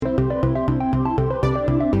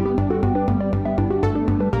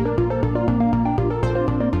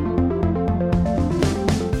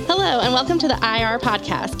and welcome to the IR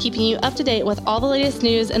Podcast, keeping you up to date with all the latest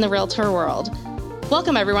news in the realtor world.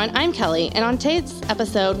 Welcome, everyone. I'm Kelly, and on today's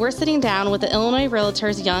episode, we're sitting down with the Illinois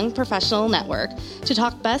Realtors Young Professional Network to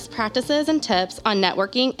talk best practices and tips on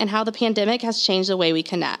networking and how the pandemic has changed the way we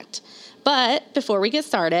connect. But before we get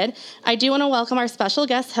started, I do want to welcome our special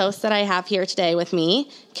guest hosts that I have here today with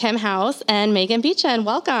me, Kim House and Megan Beechen.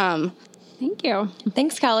 Welcome. Thank you.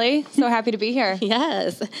 Thanks, Kelly. So happy to be here.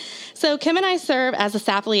 Yes. So Kim and I serve as the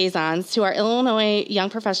staff liaisons to our Illinois Young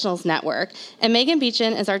Professionals Network, and Megan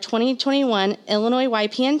Beechen is our 2021 Illinois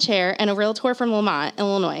YPN Chair and a Realtor from Lamont,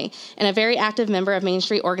 Illinois, and a very active member of Main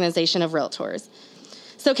Street Organization of Realtors.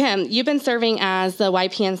 So Kim, you've been serving as the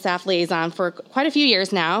YPN staff liaison for quite a few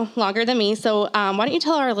years now, longer than me. So why don't you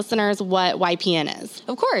tell our listeners what YPN is?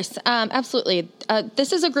 Of course. Absolutely.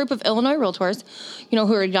 This is a group of Illinois realtors,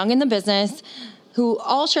 who are young in the business, who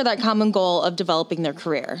all share that common goal of developing their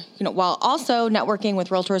career, while also networking with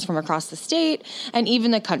realtors from across the state and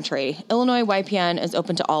even the country. Illinois YPN is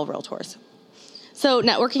open to all realtors. So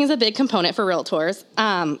networking is a big component for realtors.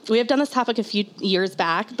 We have done this topic a few years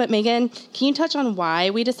back, but Megan, can you touch on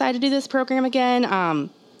why we decided to do this program again,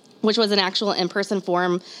 which was an actual in-person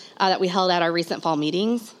forum that we held at our recent fall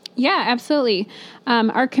meetings? Yeah, absolutely.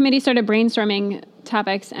 Our committee started brainstorming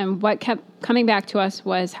topics, and what kept coming back to us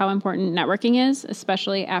was how important networking is,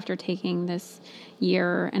 especially after taking this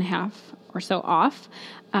year and a half or so off.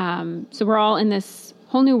 So we're all in this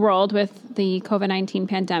whole new world with the COVID-19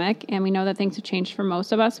 pandemic, and we know that things have changed for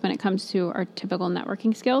most of us when it comes to our typical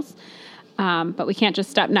networking skills. But we can't just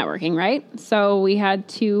stop networking, right? So we had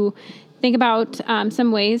to think about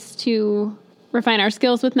some ways to refine our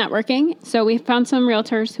skills with networking. So we found some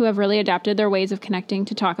realtors who have really adapted their ways of connecting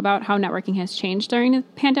to talk about how networking has changed during the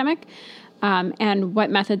pandemic, and what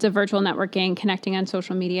methods of virtual networking, connecting on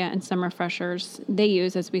social media, and some refreshers they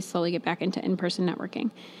use as we slowly get back into in-person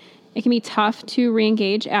networking. It can be tough to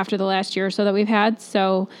re-engage after the last year or so that we've had.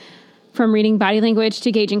 So from reading body language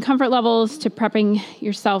to gauging comfort levels to prepping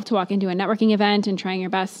yourself to walk into a networking event and trying your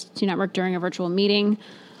best to network during a virtual meeting,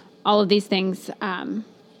 all of these things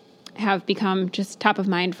have become just top of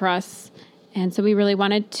mind for us. And so we really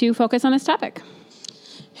wanted to focus on this topic.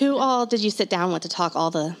 Who all did you sit down with to talk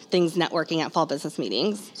all the things networking at fall business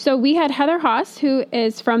meetings? So we had Heather Haas, who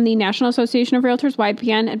is from the National Association of Realtors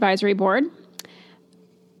YPN Advisory Board,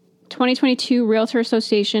 2022 Realtor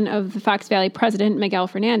Association of the Fox Valley President, Miguel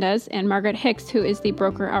Fernandez, and Margaret Hicks, who is the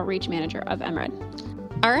Broker Outreach Manager of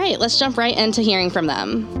MRED. All right, let's jump right into hearing from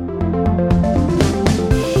them.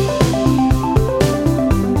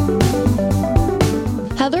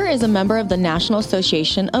 Heather is a member of the National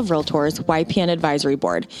Association of Realtors YPN Advisory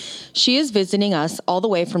Board. She is visiting us all the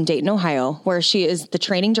way from Dayton, Ohio, where she is the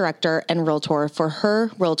training director and realtor for her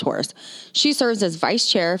Realtors. She serves as vice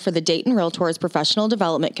chair for the Dayton Realtors Professional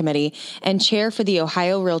Development Committee and chair for the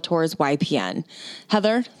Ohio Realtors YPN.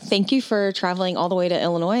 Heather, thank you for traveling all the way to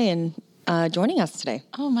Illinois and joining us today.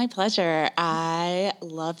 Oh, my pleasure. I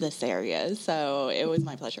love this area, so it was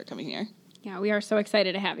my pleasure coming here. Yeah, we are so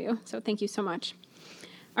excited to have you. So thank you so much.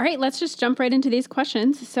 All right, let's just jump right into these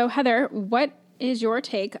questions. So Heather, what is your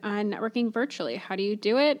take on networking virtually? How do you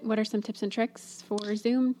do it? What are some tips and tricks for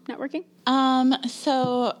Zoom networking?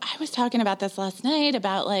 So I was talking about this last night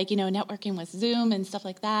about networking with Zoom and stuff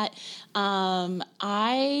like that.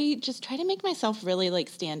 I just try to make myself really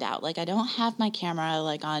stand out. I don't have my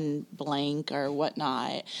camera on blank or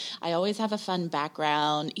whatnot. I always have a fun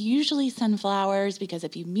background, usually sunflowers, because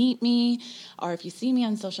if you meet me or if you see me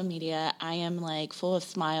on social media, I am full of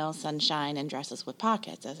smiles, sunshine, and dresses with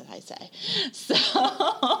pockets, as I say. So,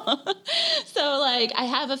 I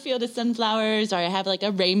have a field of sunflowers, or I have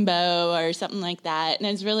a rainbow or something like that. And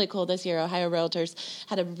it's really cool this year. Ohio Realtors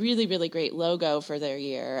had a really, really great logo for their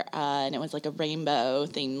year. And it was a rainbow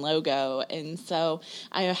themed logo. And so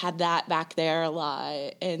I had that back there a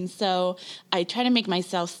lot. And so I try to make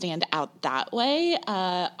myself stand out that way.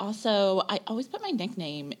 Also, I always put my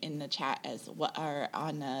nickname in the chat as well, or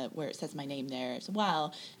on where it says my name there as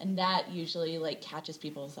well. And that usually catches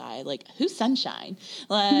people's eye. Who's Sunshine?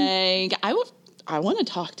 I want to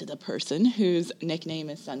talk to the person whose nickname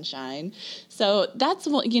is Sunshine. So that's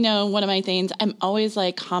one of my things. I'm always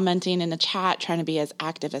commenting in the chat, trying to be as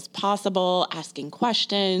active as possible, asking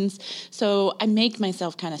questions. So I make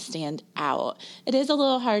myself kind of stand out. It is a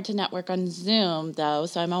little hard to network on Zoom though.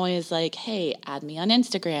 So I'm always hey, add me on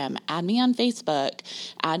Instagram, add me on Facebook,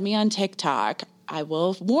 add me on TikTok. I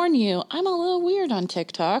will warn you, I'm a little weird on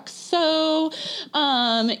TikTok. So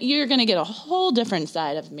you're going to get a whole different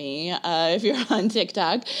side of me if you're on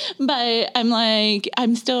TikTok. But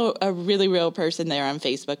I'm still a really real person there on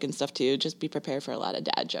Facebook and stuff too. Just be prepared for a lot of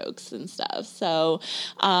dad jokes and stuff. So,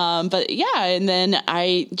 but yeah, and then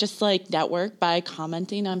I just like network by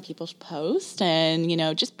commenting on people's posts and, you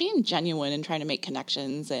know, just being genuine and trying to make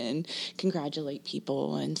connections and congratulate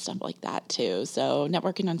people and stuff like that too. So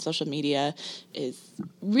networking on social media is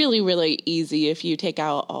really, really easy if you take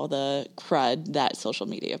out all the crud that social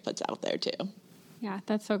media puts out there too. Yeah,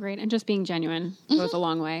 that's so great. And just being genuine goes a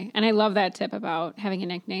long way. And I love that tip about having a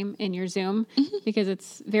nickname in your Zoom because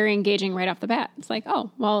it's very engaging right off the bat. It's like,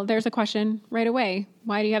 oh, well, there's a question right away.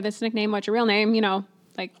 Why do you have this nickname? What's your real name? You know,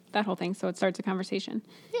 like that whole thing. So it starts a conversation.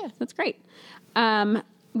 Yeah, that's great.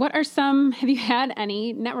 What are have you had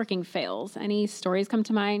any networking fails? Any stories come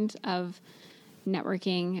to mind of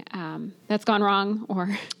networking that's gone wrong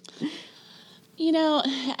or... You know,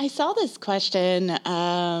 I saw this question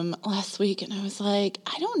last week and I was like,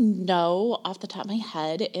 I don't know off the top of my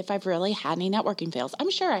head if I've really had any networking fails. I'm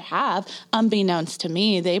sure I have. Unbeknownst to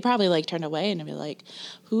me, they probably like turned away and be like,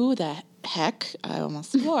 who the heck, I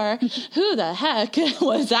almost swore, who the heck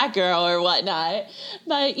was that girl or whatnot.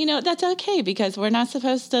 But, you know, that's okay because we're not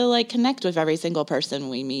supposed to like connect with every single person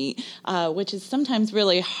we meet, which is sometimes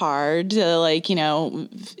really hard to like, you know,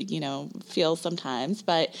 feel sometimes.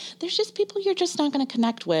 But there's just people you're just not going to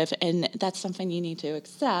connect with. And that's something you need to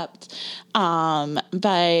accept.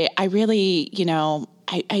 But I really, you know,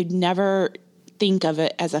 I never think of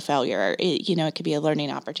it as a failure. It could be a learning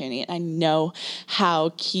opportunity. And I know how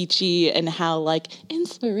kitschy and how like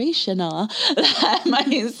inspirational that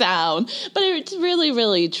might sound, but it's really,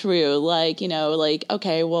 really true. Like, you know, like,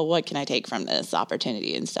 okay, well, what can I take from this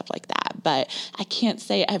opportunity and stuff like that? But I can't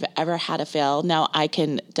say I've ever had a fail. Now I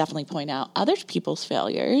can definitely point out other people's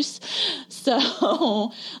failures.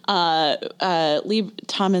 So, Lee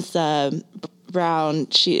Thomas Brown,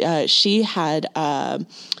 she had,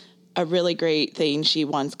 a really great thing she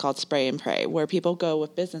once called spray and pray, where people go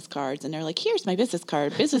with business cards and they're like, here's my business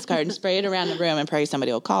card, and spray it around the room and pray somebody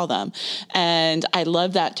will call them. And I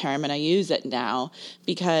love that term and I use it now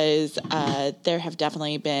because there have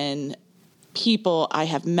definitely been people I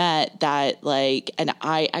have met that like, and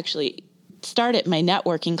I actually started my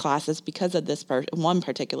networking classes because of this one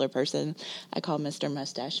particular person I call Mr.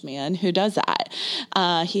 Mustache Man, who does that.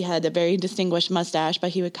 He had a very distinguished mustache, but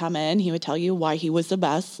he would come in, he would tell you why he was the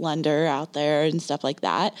best lender out there and stuff like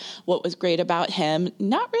that. What was great about him,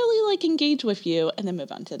 not really like engage with you and then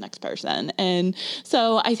move on to the next person. And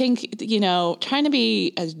so I think, you know, trying to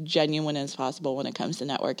be as genuine as possible when it comes to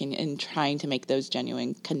networking and trying to make those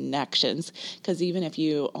genuine connections, because even if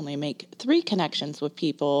you only make 3 connections with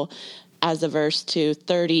people, as averse to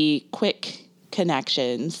 30 quick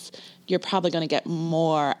connections, you're probably going to get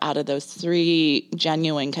more out of those 3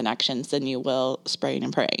 genuine connections than you will spraying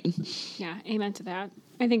and praying. Yeah, amen to that.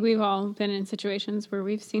 I think we've all been in situations where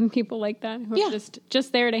we've seen people like that who are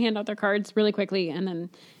just there to hand out their cards really quickly and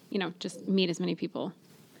then, you know, just meet as many people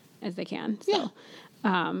as they can. So,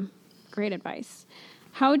 great advice.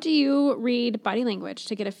 How do you read body language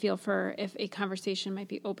to get a feel for if a conversation might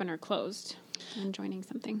be open or closed when joining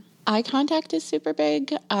something? Eye contact is super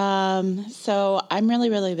big. So I'm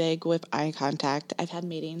really, really big with eye contact. I've had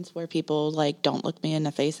meetings where people like don't look me in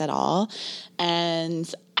the face at all.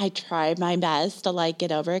 And I try my best to like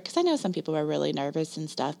get over it because I know some people are really nervous and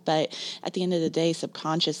stuff. But at the end of the day,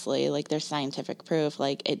 subconsciously, like there's scientific proof,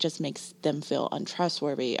 like it just makes them feel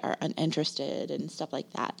untrustworthy or uninterested and stuff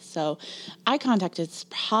like that. So eye contact is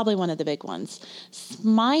probably one of the big ones.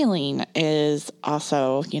 Smiling is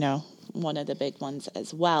also, you know, one of the big ones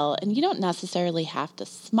as well. And you don't necessarily have to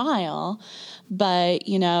smile, but,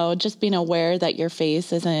 you know, just being aware that your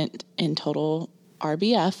face isn't in total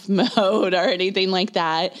RBF mode or anything like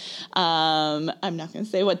that. I'm not going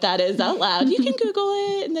to say what that is out loud. You can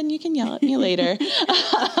Google it and then you can yell at me later.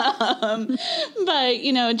 But,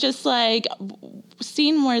 you know, just like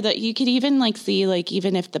seeing where that you could even like see, like,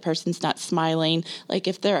 even if the person's not smiling, like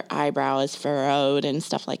if their eyebrow is furrowed and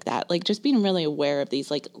stuff like that, like just being really aware of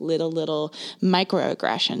these like little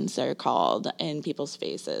microaggressions they're called in people's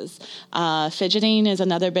faces. Fidgeting is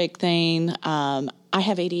another big thing. I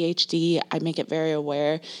have ADHD. I make it very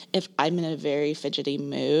aware if I'm in a very fidgety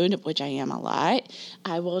mood, which I am a lot,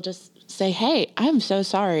 I will just say, hey, I'm so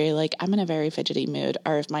sorry. Like, I'm in a very fidgety mood.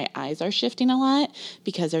 Or if my eyes are shifting a lot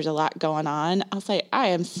because there's a lot going on, I'll say, I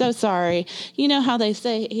am so sorry. You know how they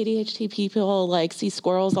say ADHD people like see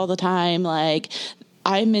squirrels all the time? Like,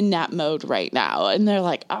 I'm in that mode right now. And they're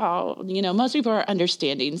like, oh, most people are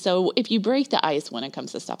understanding. So if you break the ice when it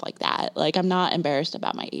comes to stuff like that, like, I'm not embarrassed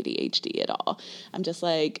about my ADHD at all. I'm just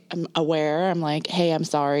like, I'm aware. I'm like, hey, I'm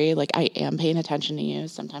sorry. Like, I am paying attention to you.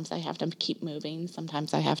 Sometimes I have to keep moving.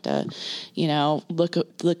 Sometimes I have to,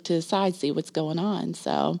 look to the side, see what's going on.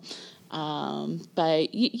 So,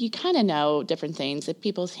 but you kind of know different things. If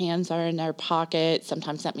people's hands are in their pocket,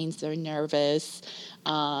 sometimes that means they're nervous.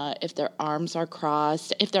 If their arms are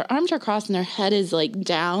crossed, and their head is like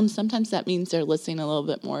down, sometimes that means they're listening a little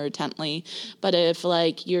bit more intently. But if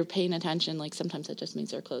like you're paying attention, like sometimes it just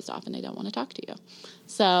means they're closed off and they don't want to talk to you.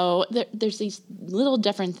 So there's these little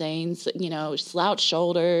different things, slouched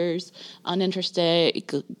shoulders, uninterested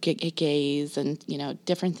gaze, and,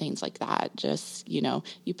 different things like that. Just,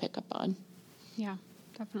 you pick up on. Yeah,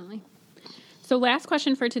 definitely. So last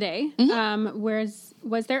question for today.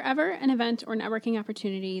 Was there ever an event or networking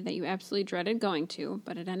opportunity that you absolutely dreaded going to,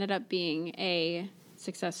 but it ended up being a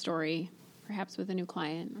success story, perhaps with a new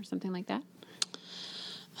client or something like that?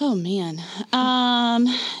 Oh, man.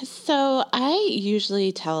 So I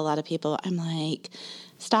usually tell a lot of people, I'm like,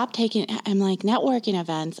 networking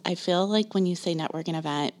events. I feel like when you say networking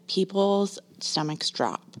event, people's stomachs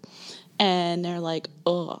drop. And they're like,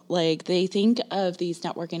 oh, like they think of these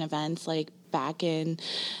networking events like back in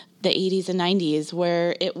the 80s and 90s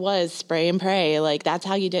where it was spray and pray. Like that's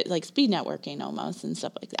how you did like speed networking almost and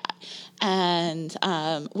stuff like that. And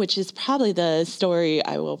which is probably the story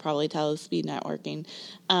I will probably tell is speed networking.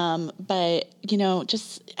 But,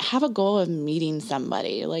 just have a goal of meeting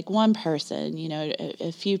somebody, like one person,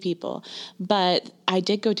 a few people. But I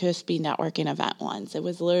did go to a speed networking event once. It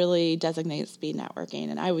was literally designated speed networking.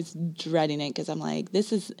 And I was dreading it because I'm like,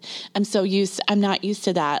 I'm not used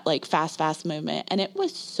to that like fast movement. And it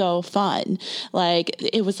was so fun. Like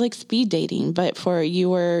it was like speed dating, but you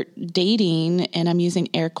were dating, and I'm using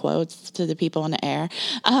air quotes to the people in the air.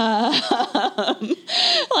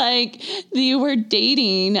 Like you were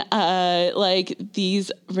dating like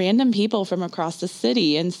these random people from across the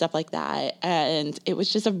city and stuff like that. And it was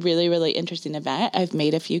just a really, really interesting event. I've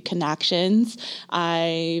made a few connections.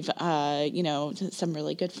 I've, some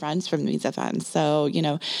really good friends from these events. So,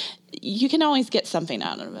 you can always get something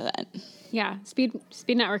out of an event. Yeah. Speed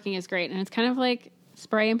networking is great. And it's kind of like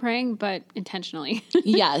spray and praying, but intentionally.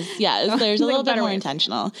 Yes. There's a little bit more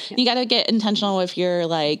intentional. Yeah. You got to get intentional with your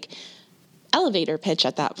like elevator pitch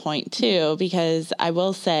at that point too, because I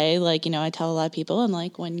will say, like, I tell a lot of people, and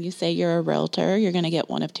like when you say you're a realtor, you're going to get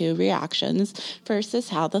one of two reactions. First is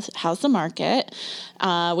how's the market?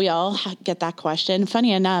 We all get that question.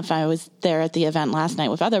 Funny enough, I was there at the event last night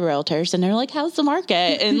with other realtors, and they're like, how's the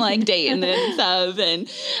market? And like Dayton and stuff. And,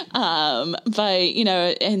 but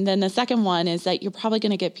and then the second one is that you're probably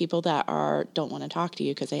going to get people that don't want to talk to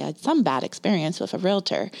you because they had some bad experience with a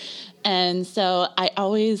realtor. And so I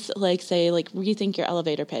always say, rethink your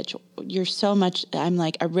elevator pitch. You're so much, I'm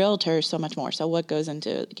like a realtor, so much more. So what goes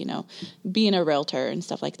into, being a realtor and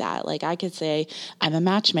stuff like that? Like I could say, I'm a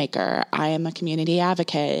matchmaker. I am a community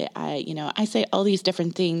advocate. I say all these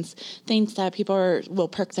different things that people will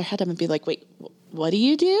perk their head up and be like, wait, what do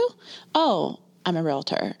you do? Oh, I'm a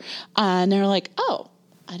realtor. And they're like, oh,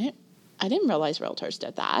 I didn't realize realtors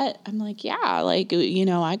did that. I'm like, yeah, I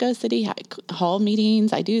go city hall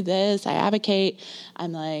meetings. I do this. I advocate.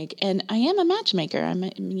 I'm like, and I am a matchmaker. I'm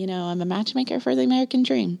a matchmaker for the American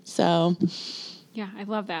dream. So, yeah, I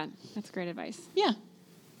love that. That's great advice. Yeah.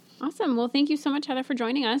 Awesome. Well, thank you so much, Heather, for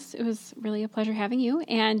joining us. It was really a pleasure having you,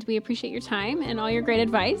 and we appreciate your time and all your great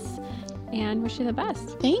advice, and wish you the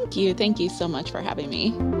best. Thank you. Thank you so much for having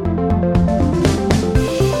me.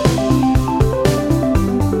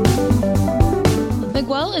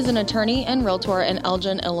 Miguel is an attorney and realtor in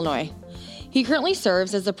Elgin, Illinois. He currently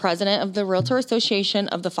serves as the president of the Realtor Association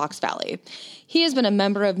of the Fox Valley. He has been a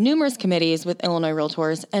member of numerous committees with Illinois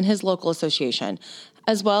Realtors and his local association,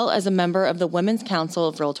 as well as a member of the Women's Council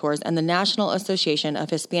of Realtors and the National Association of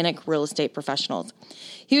Hispanic Real Estate Professionals.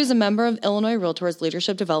 He was a member of Illinois Realtors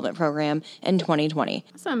Leadership Development Program in 2020.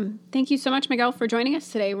 Awesome. Thank you so much, Miguel, for joining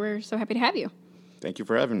us today. We're so happy to have you. Thank you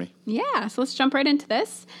for having me. Yeah, so let's jump right into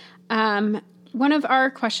this. One of our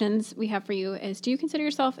questions we have for you is, do you consider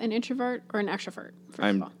yourself an introvert or an extrovert?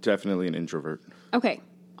 I'm definitely an introvert. Okay,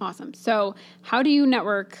 awesome. So how do you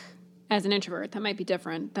network as an introvert? That might be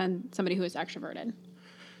different than somebody who is extroverted.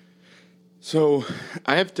 So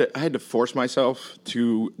I had to force myself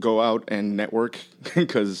to go out and network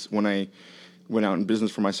because when I went out in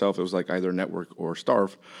business for myself, it was like either network or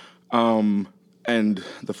starve. And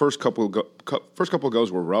the first couple of goes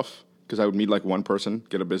were rough, because I would meet like one person,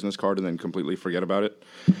 get a business card, and then completely forget about it.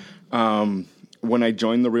 when I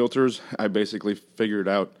joined the Realtors, I basically figured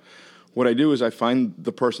out what I do is I find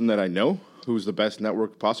the person that I know who's the best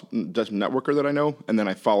networker that I know, and then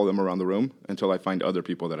I follow them around the room until I find other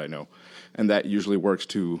people that I know. And that usually works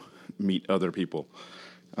to meet other people.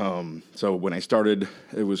 So when I started,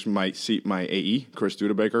 it was my AE, Chris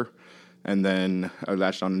Studebaker, and then I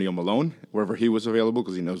latched on Neil Malone, wherever he was available,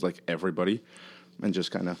 because he knows like everybody, and just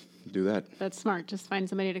kind of do that. That's smart. Just find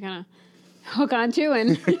somebody to kind of hook onto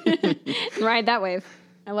and ride that wave.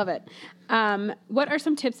 I love it. What are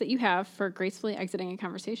some tips that you have for gracefully exiting a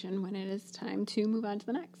conversation when it is time to move on to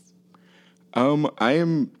the next? I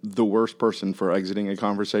am the worst person for exiting a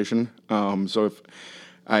conversation. So if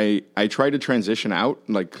I try to transition out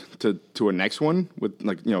like to a next one with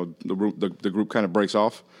like, you know, the group kind of breaks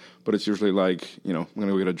off, but it's usually like, you know, I'm going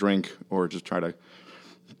to go get a drink or just try to,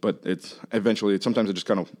 but it's eventually, sometimes I just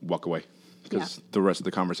kind of walk away because the rest of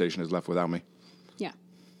the conversation is left without me. Yeah.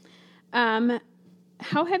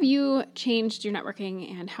 How have you changed your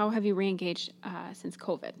networking and how have you re-engaged since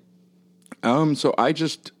COVID? So I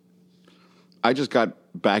just got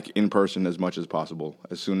back in person as much as possible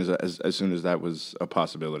as soon as that was a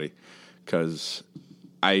possibility, because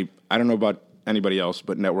I don't know about anybody else,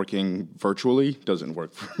 but networking virtually doesn't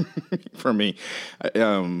work for me.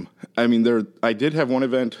 I mean, I did have one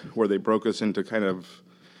event where they broke us into kind of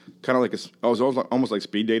like I was almost like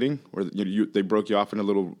speed dating, where they broke you off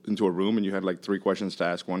into a room and you had like 3 questions to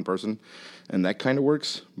ask one person, and that kind of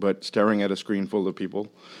works. But staring at a screen full of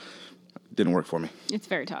people didn't work for me. It's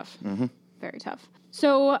very tough. Mm-hmm. Very tough.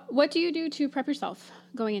 So what do you do to prep yourself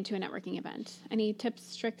going into a networking event? Any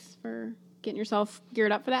tips, tricks for getting yourself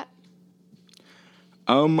geared up for that?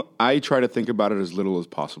 I try to think about it as little as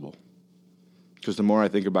possible, because the more I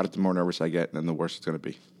think about it, the more nervous I get, and the worse it's going to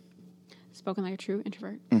be. Spoken like a true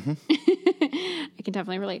introvert. Mm-hmm. I can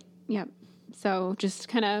definitely relate. Yep. So just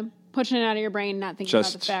kind of pushing it out of your brain, not thinking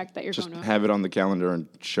about the fact that you're going to. Just have it on the calendar and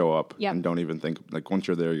show up. Yep. And don't even think, like, once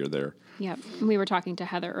you're there, you're there. Yep. We were talking to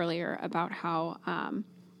Heather earlier about how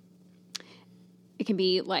it can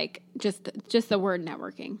be like just the word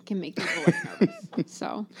networking can make people like nervous.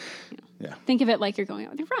 So, think of it like you're going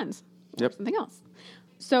out with your friends. Yep. Or something else.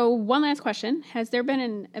 So one last question. Has there been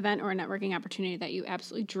an event or a networking opportunity that you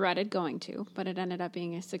absolutely dreaded going to, but it ended up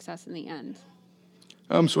being a success in the end?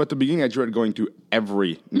 So at the beginning, I dreaded going to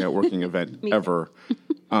every networking event ever.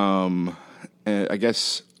 And I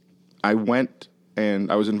guess I went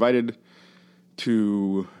and I was invited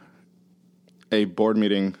to a board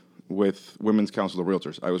meeting with Women's Council of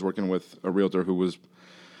Realtors. I was working with a realtor who was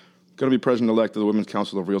going to be president-elect of the Women's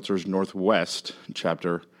Council of Realtors Northwest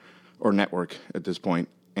chapter, or network at this point.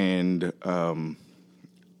 And by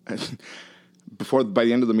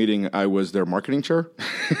the end of the meeting, I was their marketing chair.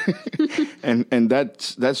 and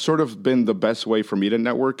that's sort of been the best way for me to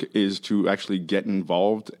network, is to actually get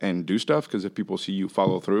involved and do stuff. Because if people see you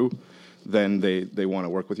follow through, then they want to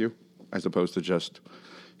work with you, as opposed to just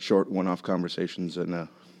short one-off conversations in a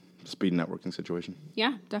speed networking situation.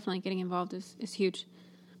 Yeah, definitely getting involved is huge.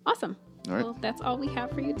 Awesome. All right. Well, that's all we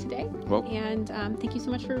have for you today. Well, and thank you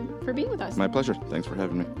so much for being with us. My pleasure. Thanks for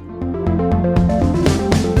having me.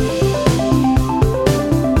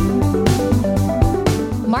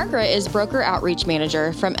 Margaret is broker outreach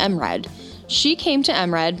manager from MRED. She came to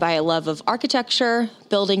MRED by a love of architecture,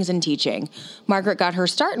 buildings, and teaching. Margaret got her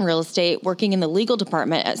start in real estate working in the legal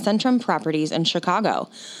department at Centrum Properties in Chicago.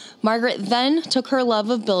 Margaret then took her love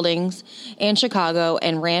of buildings and Chicago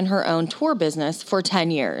and ran her own tour business for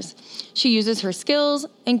 10 years. She uses her skills,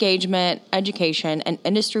 engagement, education, and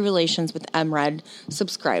industry relations with MRED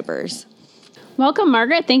subscribers. Welcome,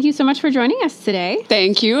 Margaret. Thank you so much for joining us today.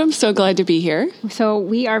 Thank you. I'm so glad to be here. So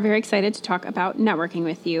we are very excited to talk about networking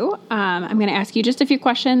with you. I'm going to ask you just a few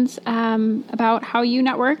questions about how you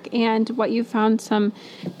network and what you found some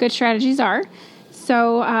good strategies are.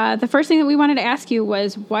 So the first thing that we wanted to ask you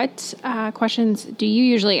was, what questions do you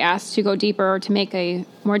usually ask to go deeper or to make a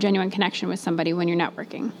more genuine connection with somebody when you're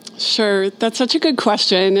networking? Sure. That's such a good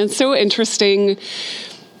question. It's so interesting.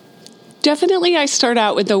 Definitely, I start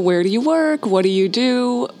out with the where do you work, what do you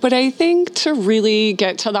do? But I think to really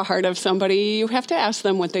get to the heart of somebody, you have to ask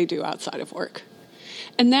them what they do outside of work.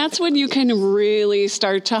 And that's when you can really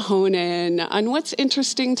start to hone in on what's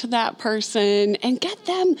interesting to that person and get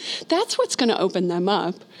them. That's what's going to open them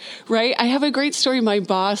up, right? I have a great story. My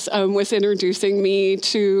boss was introducing me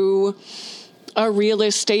to a real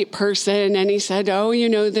estate person, and he said, "Oh, you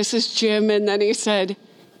know, this is Jim." And then he said,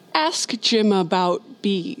 "Ask Jim about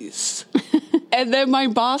bees." And then my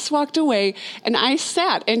boss walked away, and I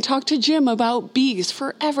sat and talked to Jim about bees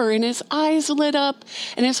forever, and his eyes lit up,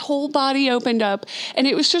 and his whole body opened up, and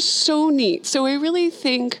it was just so neat. So I really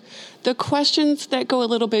think the questions that go a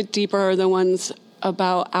little bit deeper are the ones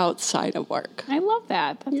about outside of work. I love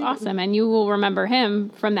that. That's awesome. And you will remember him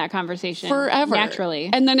from that conversation. Forever. Naturally.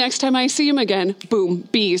 And the next time I see him again, boom,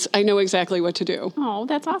 bees. I know exactly what to do. Oh,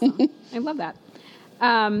 that's awesome. I love that.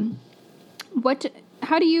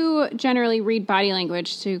 How do you generally read body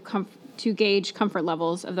language to gauge comfort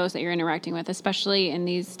levels of those that you're interacting with, especially in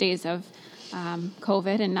these days of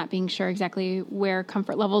COVID and not being sure exactly where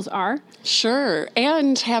comfort levels are? Sure.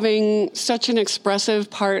 And having such an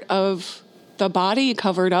expressive part of the body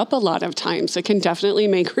covered up a lot of times. It can definitely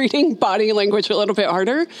make reading body language a little bit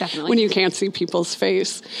harder when you can't see people's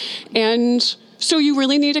face. And so you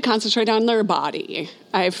really need to concentrate on their body,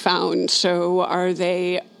 I've found. So are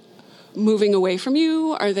they moving away from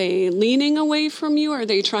you? Are they leaning away from you? Are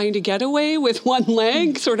they trying to get away with one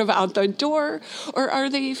leg sort of out the door? Or are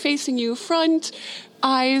they facing you front?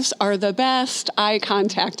 Eyes are the best. Eye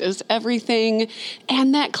contact is everything.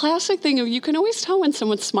 And that classic thing of you can always tell when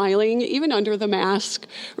someone's smiling, even under the mask,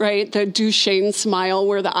 right? The Duchenne smile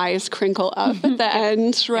where the eyes crinkle up at the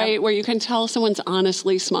end, right? Yep. Where you can tell someone's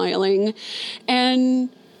honestly smiling. And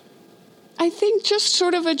I think just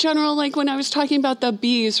sort of a general, like when I was talking about the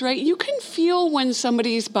bees, right? You can feel when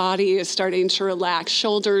somebody's body is starting to relax,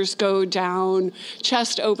 shoulders go down,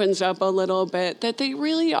 chest opens up a little bit, that they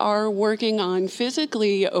really are working on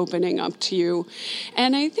physically opening up to you.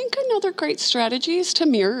 And I think another great strategy is to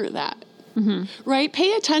mirror that. Mm-hmm. Right?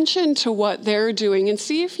 Pay attention to what they're doing and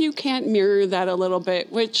see if you can't mirror that a little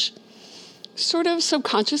bit, which sort of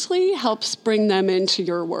subconsciously helps bring them into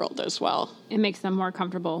your world as well. It makes them more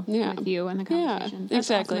comfortable with you and the conversation. Yeah, exactly.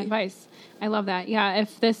 That's awesome advice. I love that. Yeah,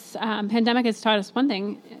 if this pandemic has taught us one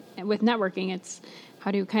thing with networking, it's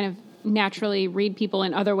how to kind of naturally read people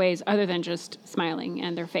in other ways other than just smiling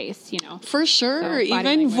and their face, For sure. So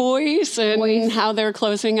even voice and how they're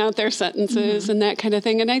closing out their sentences and that kind of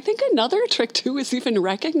thing. And I think another trick too is even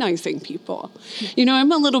recognizing people.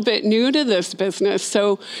 I'm a little bit new to this business,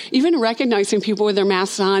 so even recognizing people with their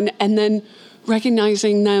masks on and then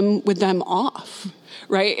recognizing them with them off,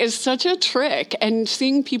 right, is such a trick. And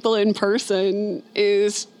seeing people in person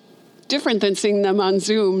is different than seeing them on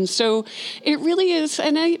Zoom. So it really is.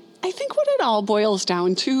 And I think what it all boils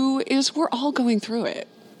down to is we're all going through it.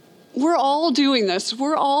 We're all doing this.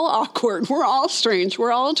 We're all awkward. We're all strange.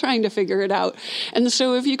 We're all trying to figure it out. And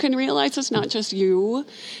so if you can realize it's not just you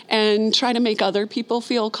and try to make other people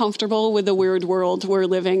feel comfortable with the weird world we're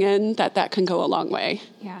living in, that can go a long way.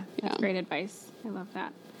 Yeah, that's great advice. I love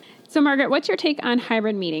that. So Margaret, what's your take on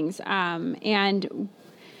hybrid meetings? And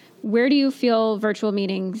where do you feel virtual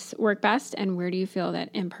meetings work best, and where do you feel that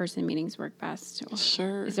in-person meetings work best?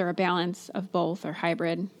 Sure. Is there a balance of both or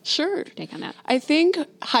hybrid? Sure. What's your take on that? I think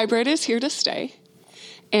hybrid is here to stay,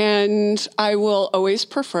 and I will always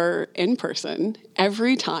prefer in-person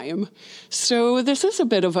every time. So this is a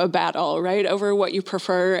bit of a battle, right, over what you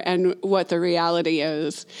prefer and what the reality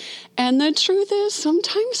is. And the truth is,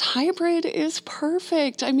 sometimes hybrid is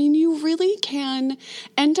perfect. I mean, you really can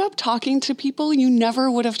end up talking to people you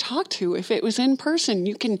never would have talked to if it was in person.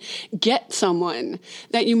 You can get someone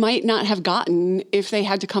that you might not have gotten if they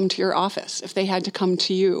had to come to your office, if they had to come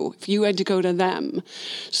to you, if you had to go to them.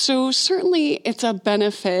 So certainly it's a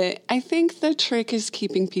benefit. I think the trick is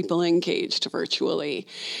keeping people engaged virtually.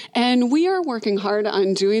 And we are working hard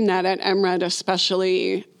on doing that at MRED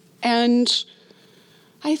especially. And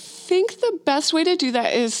I think the best way to do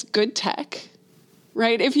that is good tech,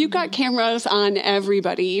 right? If you've got cameras on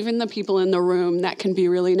everybody, even the people in the room, that can be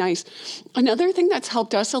really nice. Another thing that's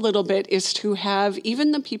helped us a little bit is to have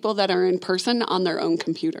even the people that are in person on their own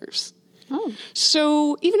computers. Oh.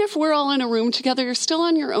 So even if we're all in a room together, you're still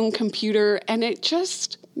on your own computer, and it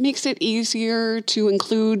just makes it easier to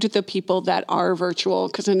include the people that are virtual,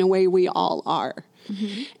 because in a way we all are.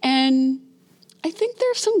 Mm-hmm. And I think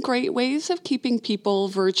there's some great ways of keeping people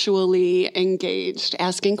virtually engaged,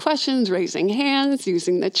 asking questions, raising hands,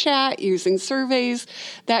 using the chat, using surveys.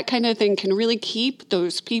 That kind of thing can really keep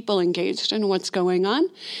those people engaged in what's going on.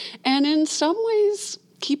 And in some ways,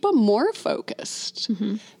 keep them more focused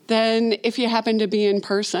than if you happen to be in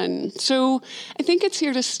person. So I think it's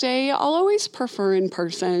here to stay. I'll always prefer in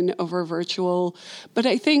person over virtual, but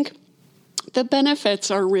I think the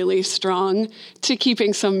benefits are really strong to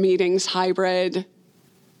keeping some meetings hybrid,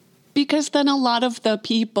 because then a lot of the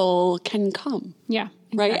people can come. Yeah.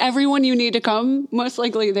 right? Everyone you need to come, most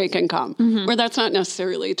likely they can come, where that's not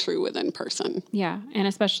necessarily true with in person. Yeah. And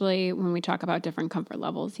especially when we talk about different comfort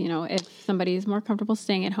levels, you know, if somebody is more comfortable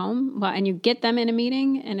staying at home, well, and you get them in a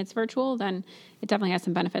meeting and it's virtual, then it definitely has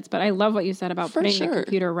some benefits. But I love what you said about putting the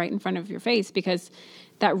computer right in front of your face, because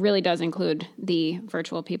that really does include the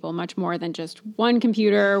virtual people much more than just one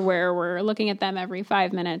computer where we're looking at them every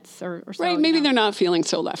 5 minutes or so. Right. Maybe they're not feeling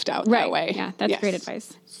so left out that way. Yeah, that's great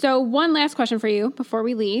advice. So one last question for you before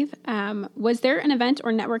we leave. Was there an event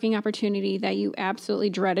or networking opportunity that you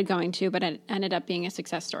absolutely dreaded going to, but it ended up being a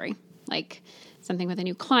success story? Like something with a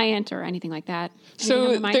new client or anything like that?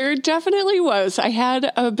 So there definitely was. I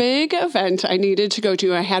had a big event I needed to go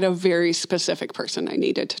to. I had a very specific person I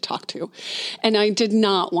needed to talk to. And I did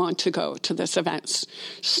not want to go to this event.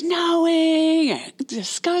 Snowing,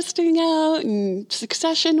 disgusting out, and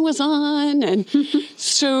Succession was on. And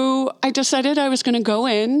so I decided I was going to go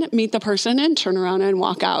in, meet the person, and turn around and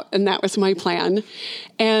walk out. And that was my plan.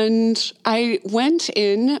 And I went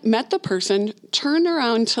in, met the person, turned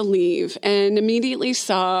around to leave, and immediately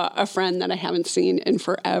saw a friend that I haven't seen in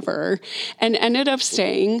forever, and ended up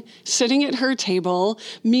staying, sitting at her table,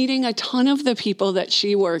 meeting a ton of the people that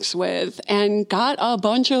she works with, and got a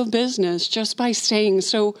bunch of business just by staying.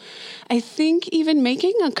 So I think even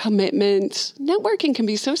making a commitment, networking can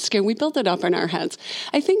be so scary. We build it up in our heads.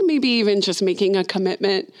 I think maybe even just making a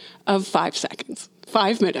commitment of 5 seconds.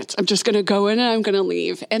 5 minutes. I'm just going to go in and I'm going to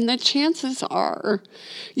leave. And the chances are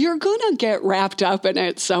you're going to get wrapped up in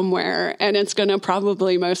it somewhere, and it's going to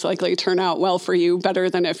probably most likely turn out well for you, better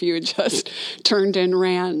than if you just turned and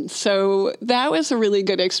ran. So that was a really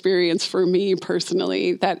good experience for me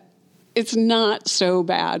personally, that it's not so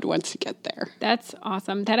bad once you get there. That's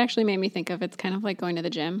awesome. That actually made me think of, it's kind of like going to the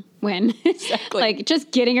gym when like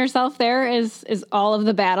just getting yourself there is all of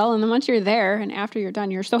the battle. And then once you're there and after you're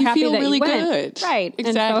done, you're so happy feel that really you went. good. Right.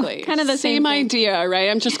 Exactly. And so kind of the same idea, right?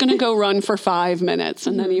 I'm just going to go run for 5 minutes,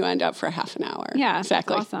 and then you end up for half an hour. Yeah.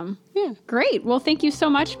 Exactly. That's awesome. Yeah. Great. Well, thank you so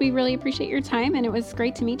much. We really appreciate your time, and it was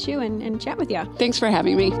great to meet you and chat with you. Thanks for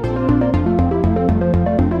having me.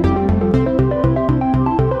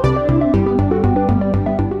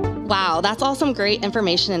 Wow, that's all some great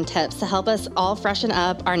information and tips to help us all freshen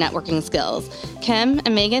up our networking skills. Kim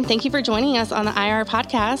and Megan, thank you for joining us on the IR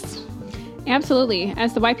podcast. Absolutely.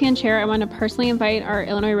 As the YPN chair, I want to personally invite our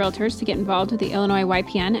Illinois realtors to get involved with the Illinois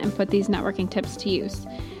YPN and put these networking tips to use.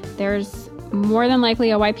 There's more than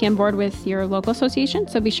likely a YPN board with your local association,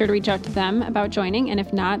 so be sure to reach out to them about joining. And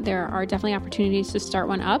if not, there are definitely opportunities to start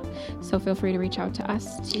one up. So feel free to reach out to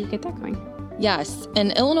us to get that going. Yes,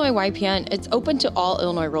 and Illinois YPN, it's open to all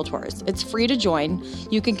Illinois realtors. It's free to join.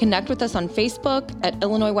 You can connect with us on Facebook at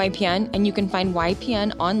Illinois YPN, and you can find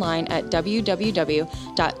YPN online at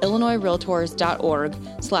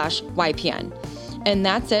www.illinoisrealtors.org/YPN. And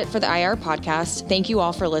that's it for the IR podcast. Thank you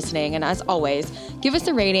all for listening. And as always, give us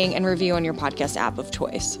a rating and review on your podcast app of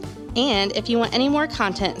choice. And if you want any more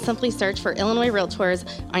content, simply search for Illinois Realtors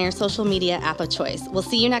on your social media app of choice. We'll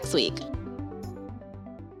see you next week.